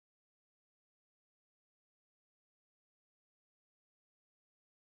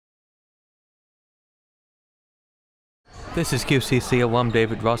This is QCC alum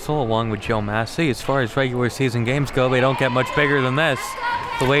David Russell along with Joe Massey. As far as regular season games go, they don't get much bigger than this.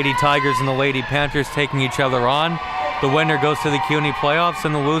 The Lady Tigers and the Lady Panthers taking each other on. The winner goes to the CUNY playoffs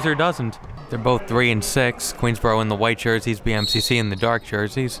and the loser doesn't. They're both 3-6. Queensborough in the white jerseys, BMCC in the dark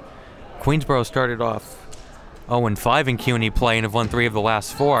jerseys. Queensborough started off 0-5 in CUNY play and have won 3 of the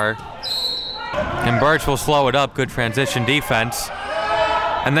last 4. And Birch will slow it up. Good transition defense.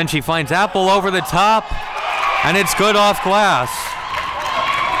 And then she finds Apple over the top. And it's good off glass.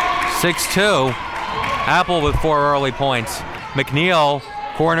 6-2. Apple with 4 early points. McNeil,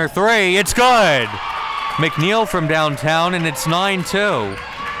 corner 3. It's good. McNeil from downtown, and it's 9-2.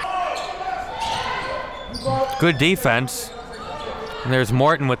 Good defense. And there's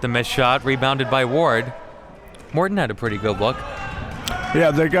Morton with the missed shot, rebounded by Ward. Morton had a pretty good look.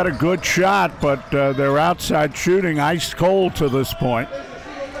 Yeah, they got a good shot, but their outside shooting ice cold to this point.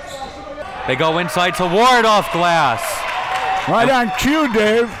 They go inside to Ward off glass. Right on cue,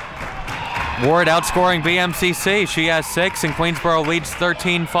 Dave. Ward outscoring BMCC. She has 6 and Queensborough leads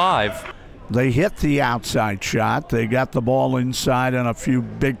 13-5. They hit the outside shot. They got the ball inside on a few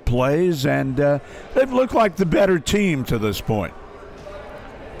big plays, and they've looked like the better team to this point.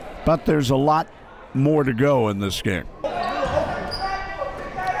 But there's a lot more to go in this game.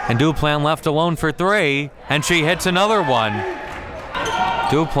 And Duplan left alone for 3, and she hits another one.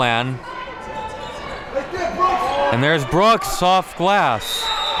 Duplan. And there's Brooks, soft glass.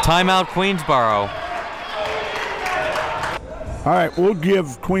 Timeout, Queensborough. All right, we'll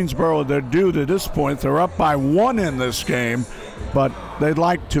give Queensborough their due to this point. They're up by 1 in this game, but they'd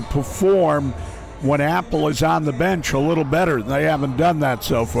like to perform when Apple is on the bench a little better. They haven't done that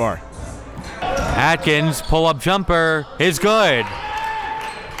so far. Atkins, pull-up jumper is good.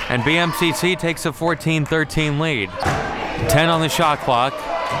 And BMCC takes a 14-13 lead. 10 on the shot clock.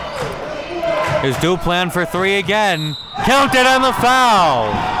 Here's Duplan for 3 again. Counted on the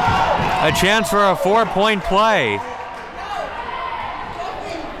foul. A chance for a 4-point play.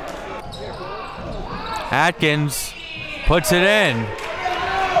 Atkins puts it in.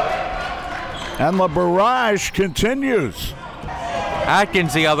 And the barrage continues.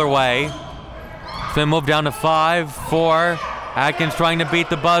 Atkins the other way. Then move down to 5, 4. Atkins trying to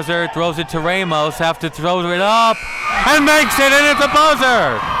beat the buzzer. Throws it to Ramos. Have to throw it up. And makes it in at the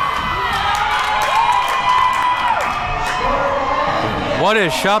buzzer. What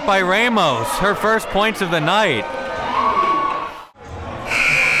a shot by Ramos. Her first points of the night.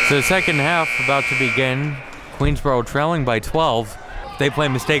 So the second half about to begin. Queensborough trailing by 12. If they play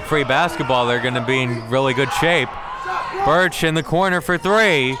mistake-free basketball, they're going to be in really good shape. Birch in the corner for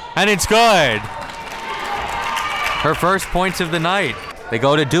 3, and it's good. Her first points of the night. They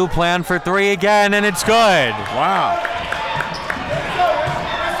go to Duplan for 3 again, and it's good. Wow.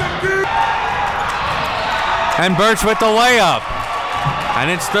 And Birch with the layup. And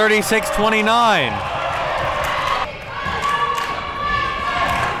it's 36-29.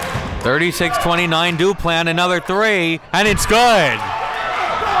 36-29, Duplan, another 3, and it's good.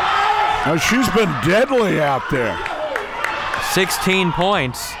 Now she's been deadly out there. 16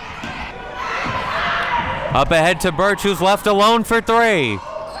 points. Up ahead to Birch, who's left alone for 3,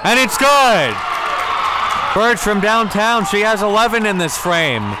 and it's good. Birch from downtown, she has 11 in this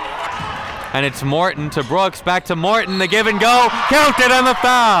frame. And it's Morton to Brooks, back to Morton, the give and go, counted on the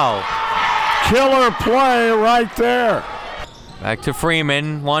foul. Killer play right there. Back to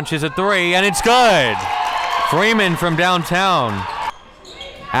Freeman, launches a 3, and it's good. Freeman from downtown.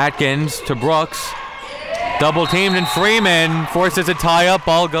 Atkins to Brooks, double teamed, and Freeman forces a tie-up,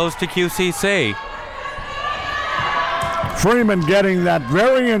 ball goes to QCC. Freeman getting that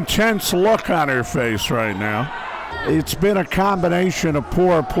very intense look on her face right now. It's been a combination of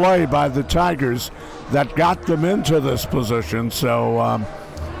poor play by the Tigers that got them into this position. So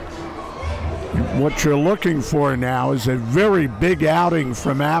what you're looking for now is a very big outing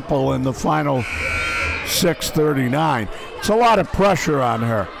from Apple in the final 6:39. It's a lot of pressure on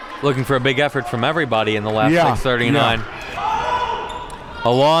her. Looking for a big effort from everybody in the last 6:39. Yeah.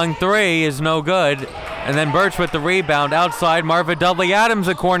 A long 3 is no good. And then Birch with the rebound outside. Marva Dudley-Adams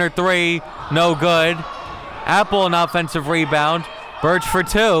a corner 3, no good. Apple an offensive rebound. Birch for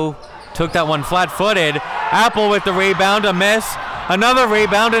 2. Took that one flat-footed. Apple with the rebound, a miss. Another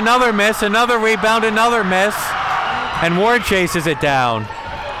rebound, another miss. Another rebound, another miss. And Ward chases it down.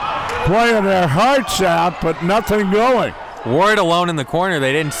 Playing their hearts out, but nothing going. Ward alone in the corner.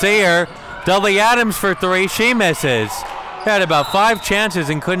 They didn't see her. Dudley-Adams for 3. She misses. Had about 5 chances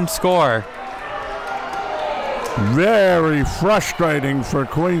and couldn't score. Very frustrating for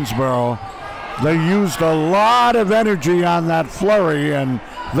Queensborough. They used a lot of energy on that flurry, and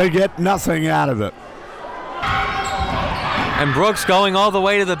they get nothing out of it. And Brooks going all the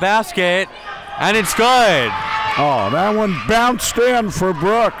way to the basket, and it's good. Oh, that one bounced in for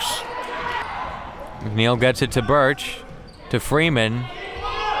Brooks. McNeil gets it to Birch, to Freeman.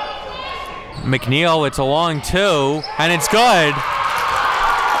 McNeil, it's a long two, and it's good.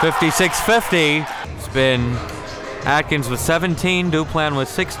 56-50. It's been Atkins with 17, Duplan with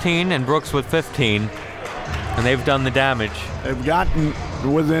 16, and Brooks with 15. And they've done the damage. They've gotten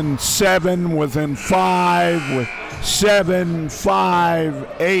within 7, within 5, with 7,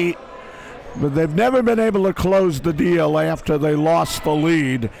 5, 8. But they've never been able to close the deal after they lost the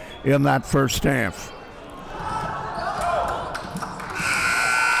lead in that first half.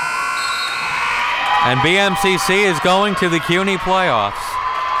 And BMCC is going to the CUNY playoffs.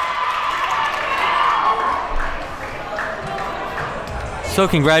 So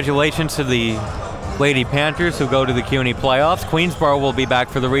congratulations to the Lady Panthers who go to the CUNY playoffs. Queensborough will be back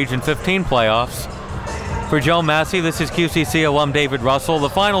for the Region 15 playoffs. For Joe Massey, this is QCC alum David Russell. The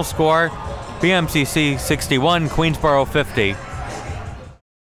final score, BMCC 61, Queensborough 50.